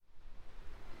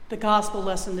The gospel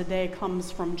lesson today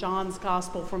comes from John's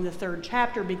gospel from the 3rd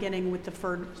chapter, beginning with the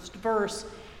 1st verse.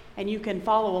 And you can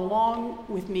follow along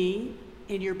with me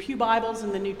in your pew Bibles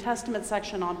in the New Testament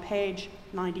section on page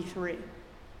 93.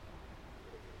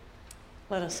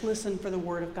 Let us listen for the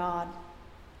word of God.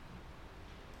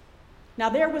 Now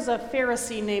there was a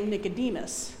Pharisee named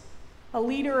Nicodemus, a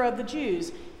leader of the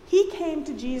Jews. He came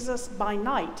to Jesus by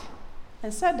night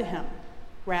and said to him,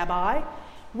 "Rabbi,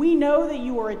 we know that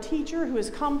you are a teacher who has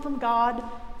come from God,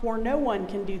 for no one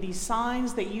can do these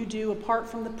signs that you do apart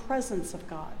from the presence of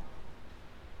God."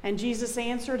 And Jesus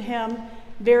answered him,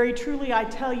 "Very truly I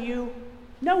tell you,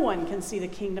 no one can see the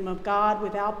kingdom of God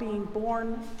without being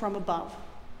born from above."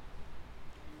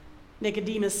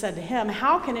 Nicodemus said to him,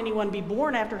 "How can anyone be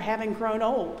born after having grown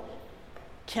old?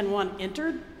 Can one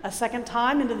enter a second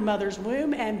time into the mother's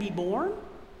womb and be born?"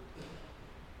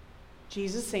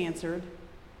 Jesus answered,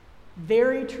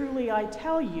 "Very truly I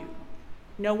tell you,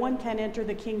 no one can enter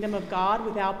the kingdom of God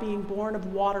without being born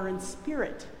of water and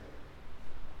spirit.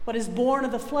 What is born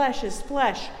of the flesh is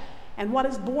flesh, and what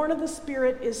is born of the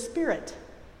spirit is spirit.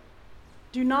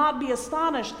 Do not be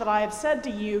astonished that I have said to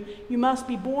you, you must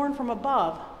be born from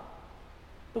above.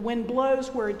 The wind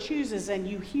blows where it chooses, and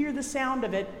you hear the sound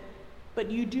of it,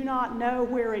 but you do not know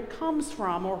where it comes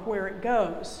from or where it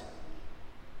goes.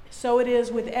 So it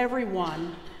is with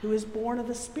everyone who is born of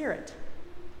the Spirit."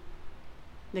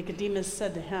 Nicodemus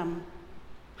said to him,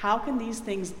 "How can these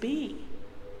things be?"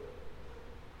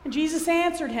 And Jesus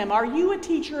answered him, "Are you a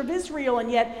teacher of Israel, and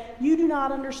yet you do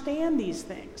not understand these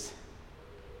things?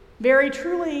 Very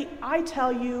truly, I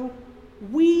tell you,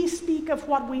 we speak of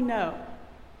what we know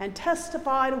and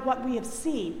testify to what we have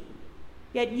seen,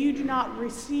 yet you do not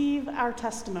receive our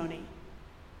testimony.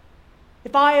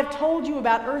 If I have told you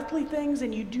about earthly things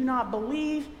and you do not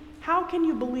believe, how can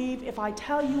you believe if I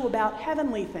tell you about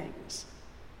heavenly things?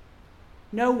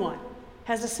 No one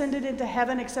has ascended into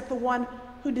heaven except the one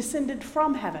who descended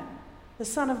from heaven, the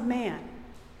Son of Man.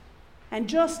 And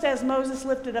just as Moses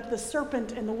lifted up the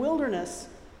serpent in the wilderness,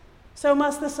 so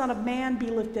must the Son of Man be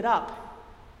lifted up,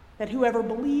 that whoever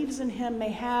believes in him may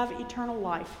have eternal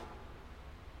life.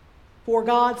 For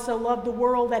God so loved the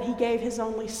world that he gave his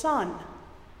only Son,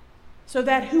 so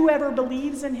that whoever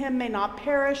believes in him may not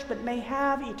perish but may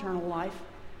have eternal life.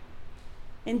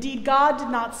 Indeed, God did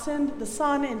not send the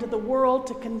Son into the world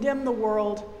to condemn the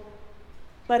world,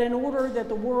 but in order that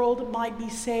the world might be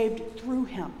saved through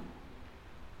him."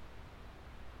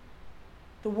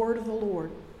 The word of the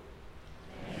Lord.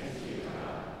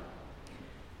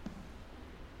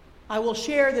 I will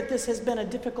share that this has been a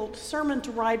difficult sermon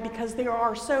to write because there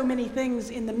are so many things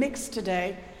in the mix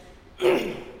today.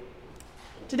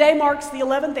 Today marks the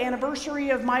 11th anniversary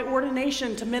of my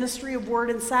ordination to ministry of word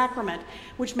and sacrament,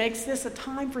 which makes this a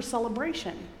time for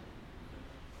celebration.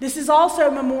 This is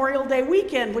also Memorial Day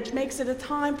weekend, which makes it a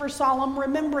time for solemn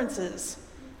remembrances.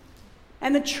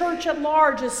 And the church at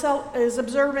large is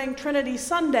observing Trinity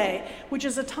Sunday, which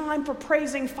is a time for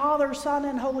praising Father, Son,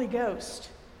 and Holy Ghost,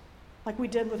 like we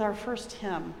did with our first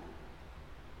hymn.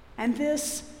 And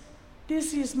this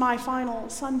is my final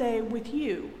Sunday with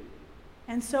you.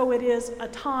 And so it is a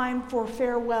time for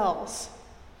farewells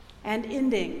and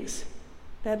endings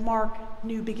that mark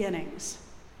new beginnings.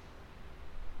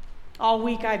 All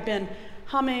week I've been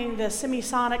humming the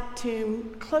semisonic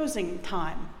tune Closing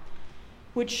Time,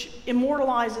 which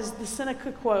immortalizes the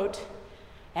Seneca quote,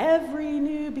 "Every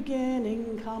new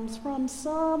beginning comes from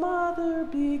some other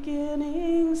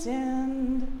beginning's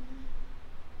end."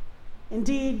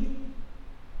 Indeed,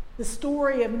 the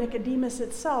story of Nicodemus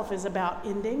itself is about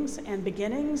endings and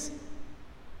beginnings,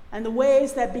 and the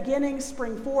ways that beginnings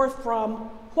spring forth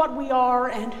from what we are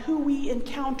and who we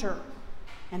encounter,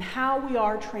 and how we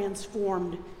are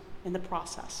transformed in the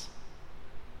process.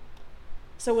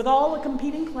 So with all the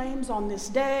competing claims on this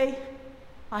day,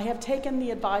 I have taken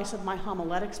the advice of my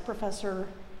homiletics professor,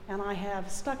 and I have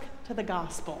stuck to the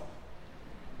gospel.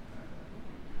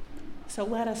 So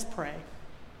let us pray.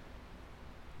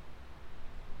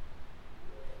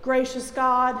 Gracious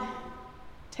God,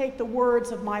 take the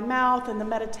words of my mouth and the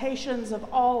meditations of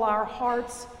all our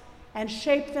hearts and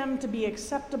shape them to be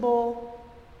acceptable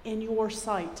in your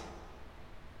sight.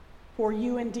 For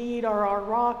you indeed are our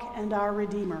rock and our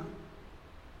Redeemer.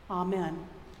 Amen.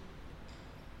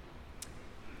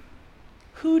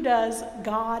 Who does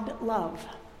God love?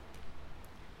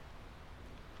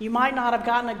 You might not have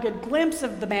gotten a good glimpse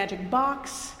of the magic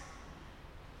box,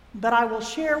 but I will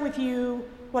share with you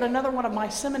what another one of my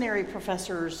seminary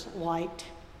professors liked.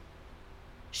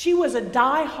 She was a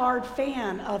die-hard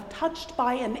fan of Touched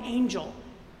by an Angel.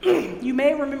 You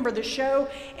may remember the show,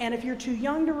 and if you're too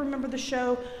young to remember the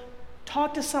show,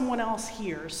 talk to someone else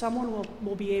here. Someone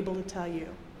will be able to tell you.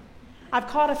 I've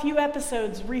caught a few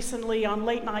episodes recently on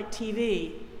late night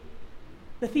TV.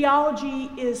 The theology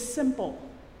is simple,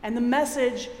 and the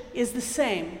message is the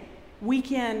same,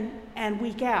 week in and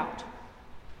week out.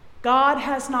 God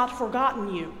has not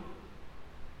forgotten you.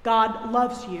 God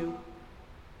loves you.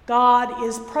 God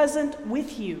is present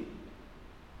with you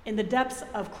in the depths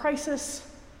of crisis,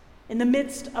 in the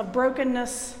midst of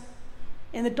brokenness,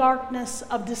 in the darkness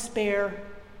of despair.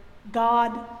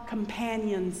 God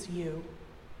companions you.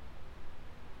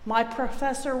 My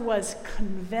professor was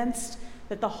convinced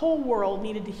that the whole world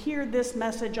needed to hear this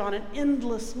message on an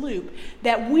endless loop,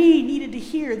 that we needed to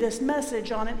hear this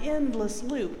message on an endless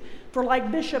loop. For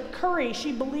like Bishop Curry,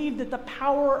 she believed that the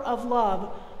power of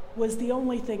love was the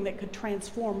only thing that could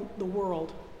transform the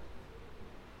world.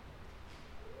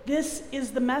 This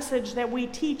is the message that we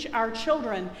teach our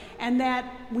children, and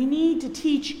that we need to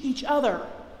teach each other,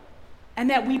 and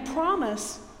that we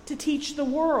promise to teach the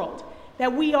world,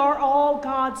 that we are all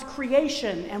God's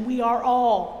creation, and we are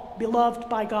all beloved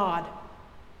by God.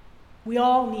 We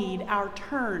all need our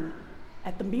turn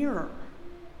at the mirror.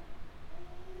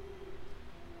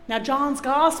 Now, John's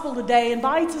gospel today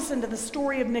invites us into the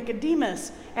story of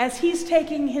Nicodemus as he's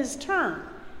taking his turn.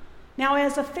 Now,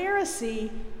 as a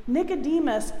Pharisee,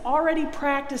 Nicodemus already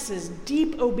practices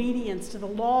deep obedience to the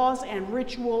laws and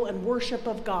ritual and worship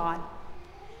of God.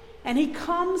 And he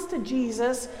comes to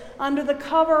Jesus under the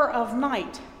cover of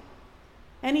night,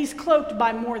 and he's cloaked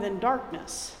by more than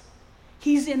darkness.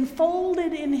 He's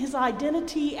enfolded in his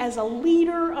identity as a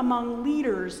leader among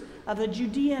leaders of the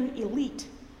Judean elite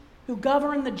who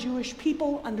govern the Jewish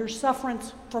people under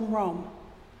sufferance from Rome.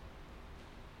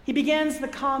 He begins the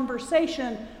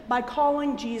conversation by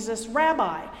calling Jesus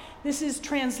Rabbi. This is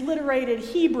transliterated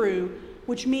Hebrew,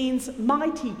 which means my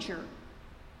teacher.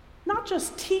 Not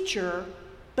just teacher,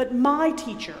 but my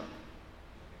teacher.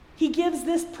 He gives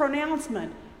this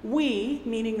pronouncement: we,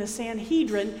 meaning the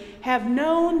Sanhedrin, have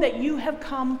known that you have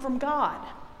come from God.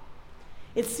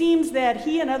 It seems that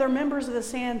he and other members of the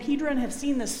Sanhedrin have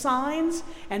seen the signs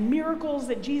and miracles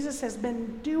that Jesus has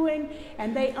been doing,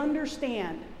 and they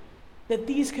understand that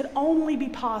these could only be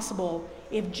possible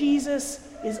if Jesus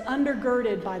is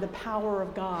undergirded by the power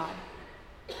of God.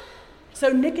 So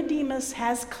Nicodemus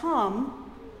has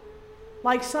come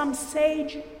like some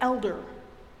sage elder,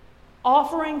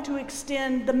 offering to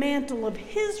extend the mantle of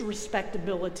his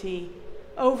respectability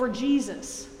over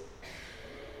Jesus.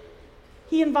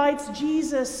 He invites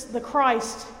Jesus, the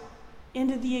Christ,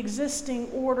 into the existing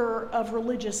order of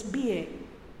religious being.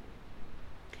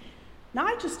 Now,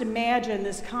 I just imagine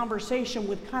this conversation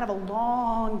with kind of a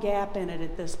long gap in it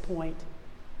at this point,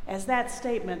 as that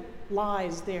statement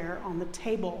lies there on the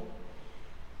table.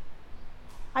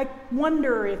 I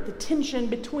wonder if the tension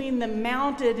between them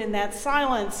mounted in that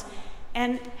silence,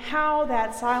 and how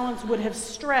that silence would have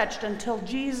stretched until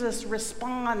Jesus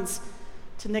responds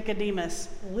to Nicodemus.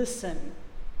 Listen,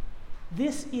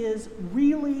 this is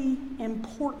really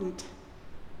important.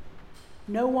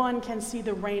 No one can see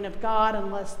the reign of God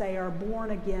unless they are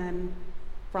born again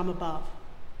from above.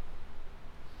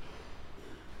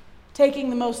 Taking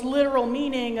the most literal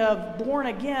meaning of born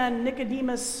again,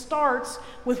 Nicodemus starts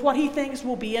with what he thinks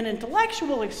will be an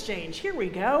intellectual exchange. Here we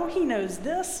go, he knows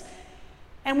this.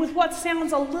 And with what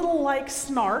sounds a little like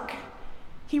snark,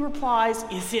 he replies,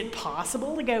 is it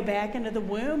possible to go back into the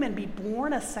womb and be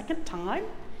born a second time?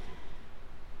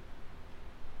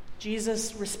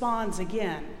 Jesus responds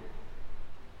again.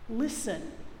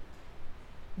 Listen,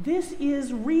 this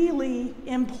is really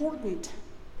important.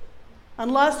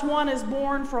 Unless one is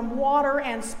born from water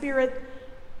and spirit,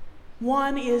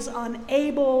 one is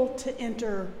unable to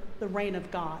enter the reign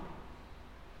of God.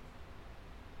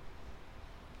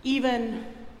 Even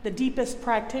the deepest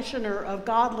practitioner of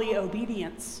godly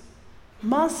obedience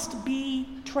must be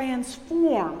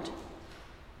transformed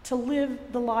to live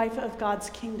the life of God's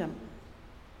kingdom.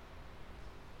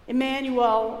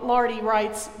 Emmanuel Lardy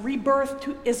writes, rebirth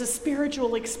is a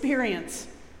spiritual experience.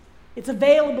 It's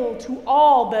available to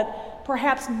all, but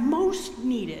perhaps most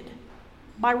needed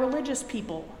by religious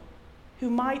people who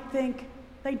might think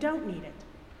they don't need it.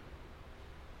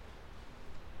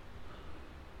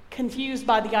 Confused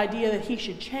by the idea that he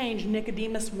should change,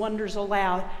 Nicodemus wonders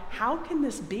aloud, how can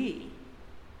this be?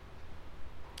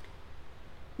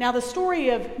 Now, the story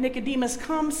of Nicodemus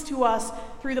comes to us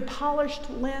through the polished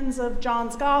lens of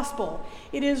John's gospel.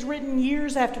 It is written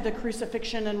years after the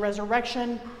crucifixion and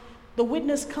resurrection. The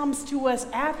witness comes to us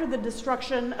after the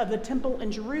destruction of the temple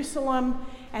in Jerusalem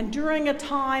and during a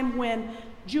time when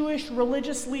Jewish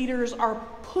religious leaders are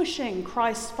pushing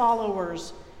Christ's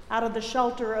followers out of the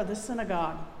shelter of the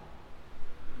synagogue.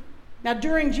 Now,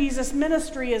 during Jesus'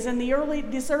 ministry, as in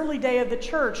this early day of the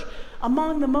church,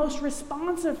 among the most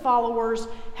responsive followers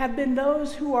have been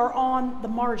those who are on the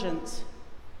margins.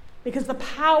 Because the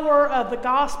power of the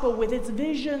gospel, with its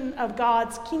vision of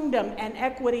God's kingdom and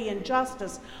equity and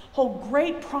justice, hold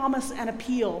great promise and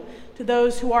appeal to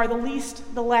those who are the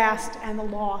least, the last, and the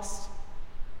lost.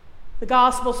 The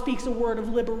gospel speaks a word of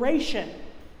liberation,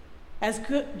 as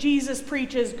Jesus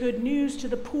preaches good news to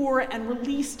the poor and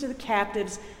release to the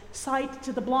captives, sight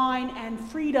to the blind, and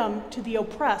freedom to the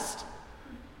oppressed,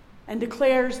 and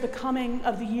declares the coming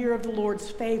of the year of the Lord's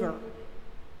favor.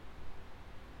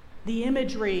 The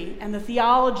imagery and the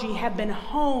theology have been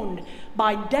honed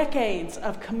by decades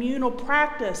of communal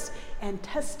practice and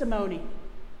testimony.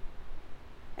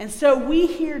 And so we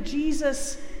hear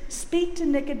Jesus speak to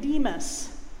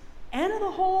Nicodemus and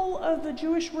the whole of the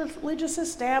Jewish religious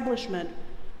establishment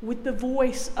with the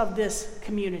voice of this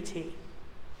community.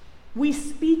 We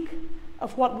speak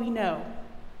of what we know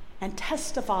and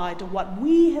testify to what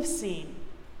we have seen,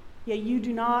 yet you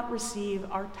do not receive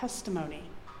our testimony.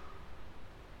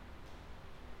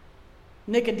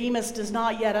 Nicodemus does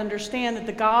not yet understand that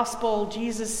the gospel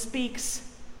Jesus speaks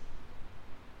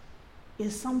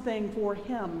is something for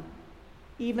him,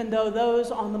 even though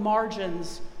those on the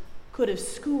margins could have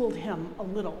schooled him a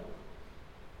little.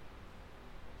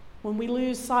 When we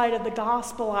lose sight of the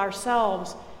gospel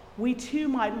ourselves, we too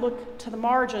might look to the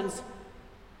margins,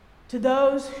 to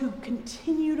those who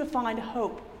continue to find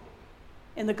hope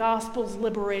in the gospel's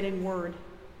liberating word.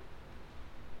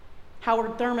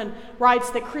 Howard Thurman writes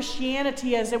that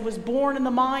Christianity, as it was born in the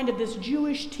mind of this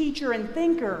Jewish teacher and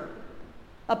thinker,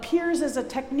 appears as a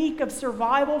technique of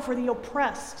survival for the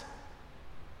oppressed,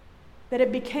 that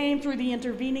it became through the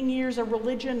intervening years a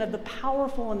religion of the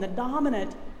powerful and the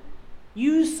dominant,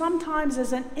 used sometimes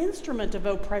as an instrument of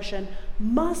oppression,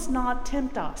 must not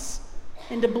tempt us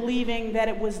into believing that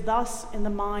it was thus in the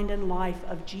mind and life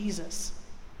of Jesus.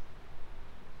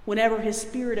 Whenever his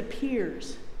Spirit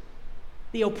appears,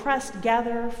 the oppressed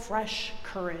gather fresh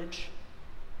courage.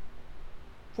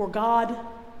 For God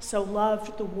so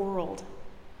loved the world,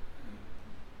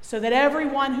 so that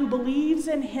everyone who believes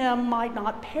in him might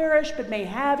not perish, but may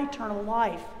have eternal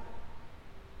life.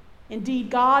 Indeed,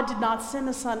 God did not send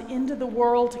the Son into the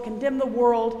world to condemn the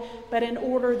world, but in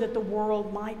order that the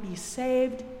world might be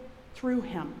saved through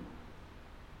him.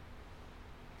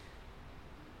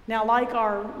 Now, like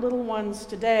our little ones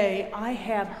today, I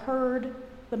have heard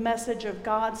the message of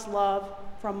God's love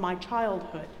from my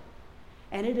childhood,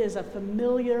 and it is a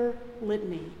familiar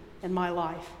litany in my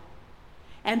life.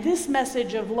 And this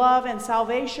message of love and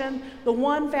salvation, the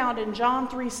one found in John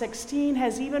 3:16,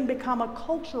 has even become a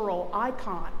cultural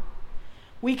icon.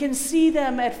 We can see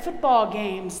them at football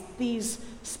games, these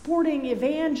sporting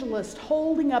evangelists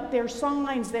holding up their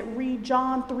signs that read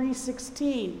John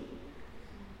 3:16.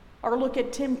 Or look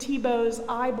at Tim Tebow's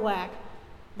eye black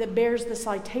that bears the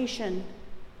citation.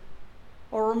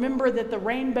 Or remember that the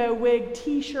rainbow wig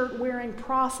t-shirt wearing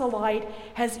proselyte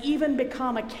has even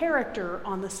become a character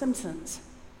on The Simpsons.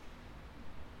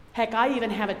 Heck, I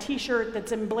even have a t-shirt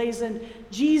that's emblazoned,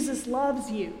 "Jesus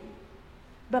loves you,"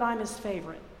 but I'm his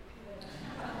favorite.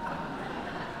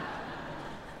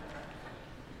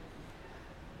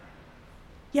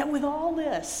 Yet with all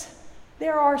this,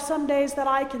 there are some days that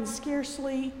I can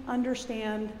scarcely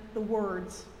understand the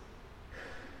words.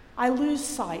 I lose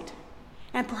sight,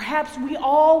 and perhaps we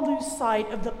all lose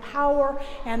sight of the power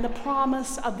and the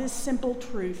promise of this simple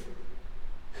truth.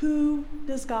 Who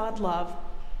does God love?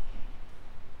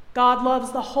 God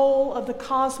loves the whole of the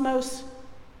cosmos,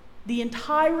 the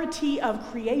entirety of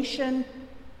creation,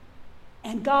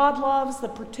 and God loves the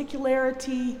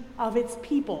particularity of its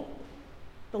people,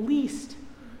 the least,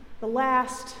 the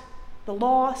last, the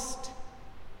lost,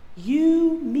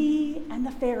 you, me, and the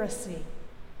Pharisee.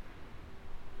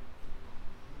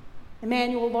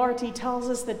 Emmanuel Larty tells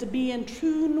us that to be in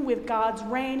tune with God's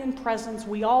reign and presence,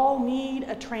 we all need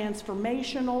a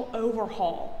transformational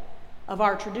overhaul of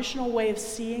our traditional way of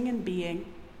seeing and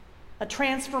being, a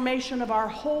transformation of our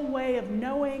whole way of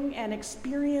knowing and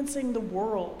experiencing the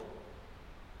world.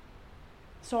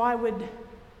 So I would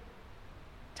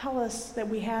tell us that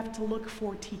we have to look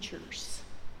for teachers,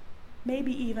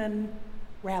 maybe even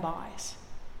rabbis.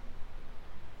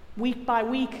 Week by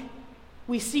week,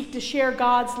 we seek to share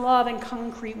God's love in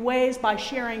concrete ways by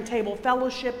sharing table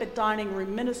fellowship at dining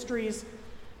room ministries,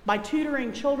 by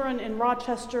tutoring children in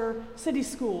Rochester city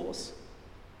schools.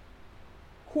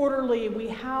 Quarterly, we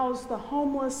house the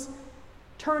homeless,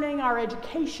 turning our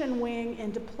education wing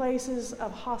into places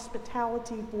of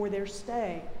hospitality for their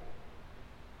stay.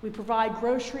 We provide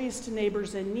groceries to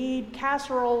neighbors in need,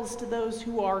 casseroles to those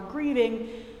who are grieving,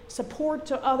 support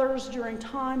to others during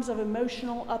times of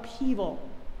emotional upheaval.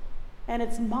 And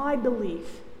it's my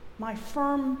belief, my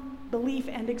firm belief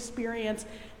and experience,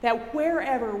 that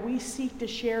wherever we seek to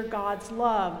share God's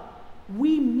love,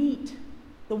 we meet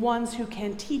the ones who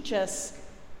can teach us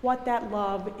what that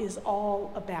love is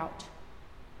all about.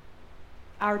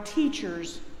 Our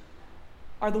teachers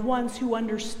are the ones who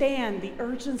understand the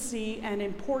urgency and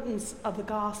importance of the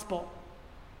gospel.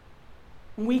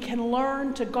 We can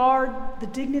learn to guard the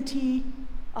dignity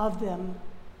of them.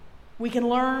 We can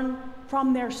learn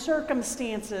from their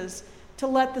circumstances to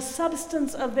let the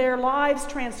substance of their lives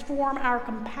transform our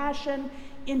compassion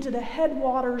into the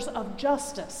headwaters of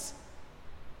justice.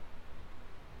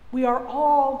 We are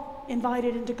all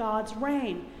invited into God's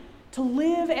reign, to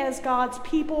live as God's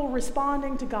people,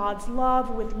 responding to God's love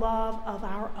with love of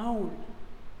our own.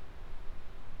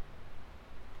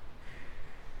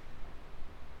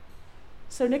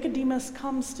 So Nicodemus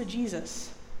comes to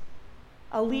Jesus,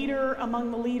 a leader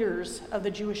among the leaders of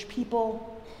the Jewish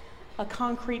people, a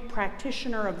concrete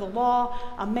practitioner of the law,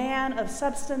 a man of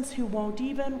substance who won't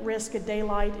even risk a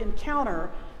daylight encounter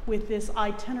with this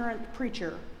itinerant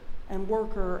preacher and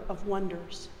worker of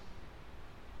wonders.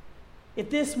 If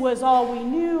this was all we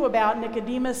knew about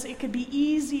Nicodemus, it could be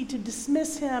easy to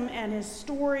dismiss him and his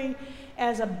story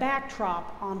as a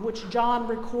backdrop on which John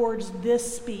records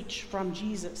this speech from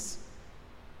Jesus.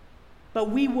 But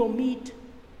we will meet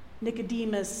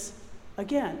Nicodemus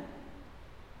again.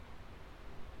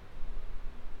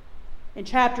 In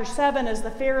chapter 7, as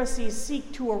the Pharisees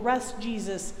seek to arrest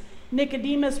Jesus,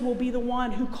 Nicodemus will be the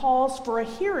one who calls for a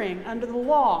hearing under the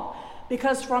law,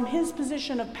 because from his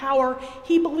position of power,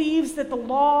 he believes that the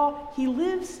law he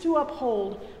lives to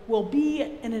uphold will be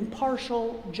an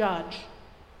impartial judge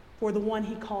for the one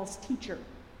he calls teacher.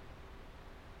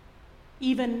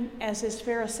 Even as his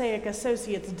Pharisaic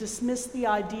associates dismiss the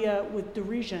idea with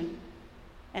derision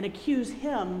and accuse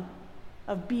him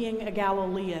of being a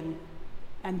Galilean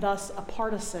and thus a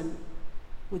partisan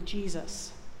with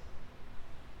Jesus.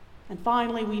 And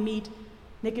finally, we meet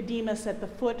Nicodemus at the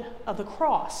foot of the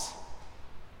cross.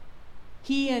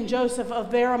 He and Joseph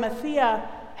of Arimathea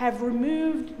have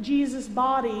removed Jesus'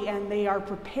 body and they are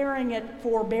preparing it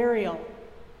for burial.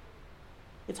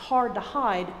 It's hard to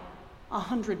hide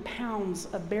 100 pounds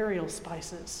of burial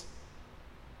spices.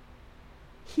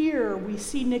 Here we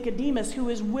see Nicodemus, who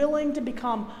is willing to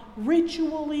become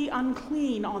ritually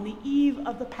unclean on the eve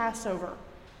of the Passover,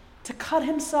 to cut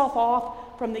himself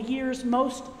off from the year's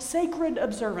most sacred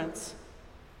observance,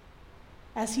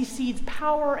 as he cedes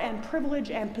power and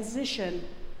privilege and position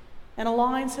and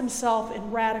aligns himself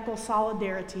in radical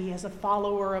solidarity as a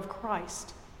follower of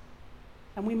Christ.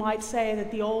 And we might say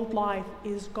that the old life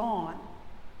is gone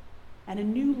and a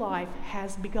new life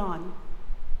has begun.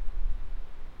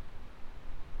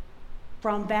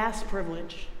 From vast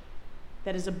privilege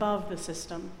that is above the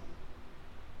system,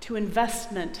 to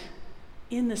investment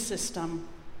in the system,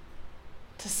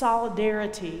 to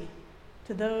solidarity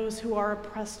to those who are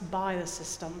oppressed by the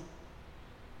system,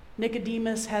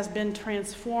 Nicodemus has been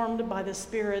transformed by the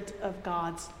Spirit of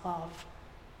God's love.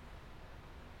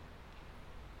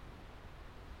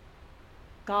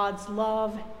 God's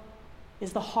love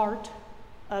is the heart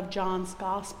of John's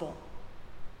gospel.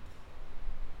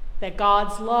 That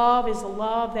God's love is a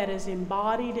love that is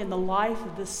embodied in the life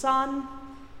of the Son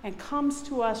and comes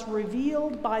to us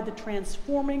revealed by the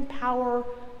transforming power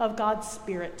of God's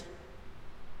Spirit.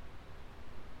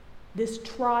 This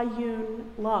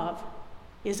triune love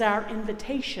is our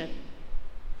invitation.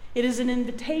 It is an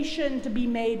invitation to be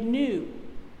made new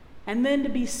and then to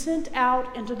be sent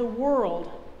out into the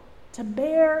world to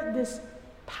bear this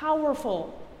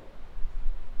powerful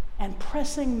and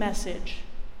pressing message.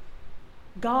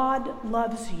 God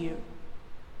loves you,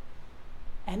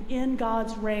 and in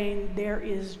God's reign there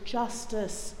is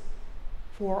justice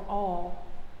for all.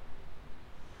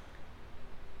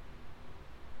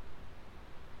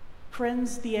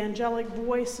 Friends, the angelic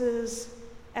voices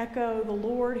echo the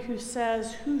Lord who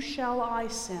says, "Who shall I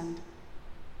send?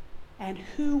 And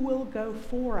who will go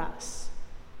for us?"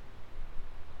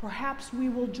 Perhaps we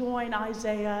will join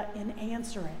Isaiah in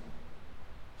answering,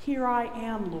 "Here I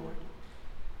am, Lord.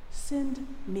 Send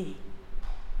me."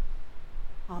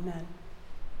 Amen.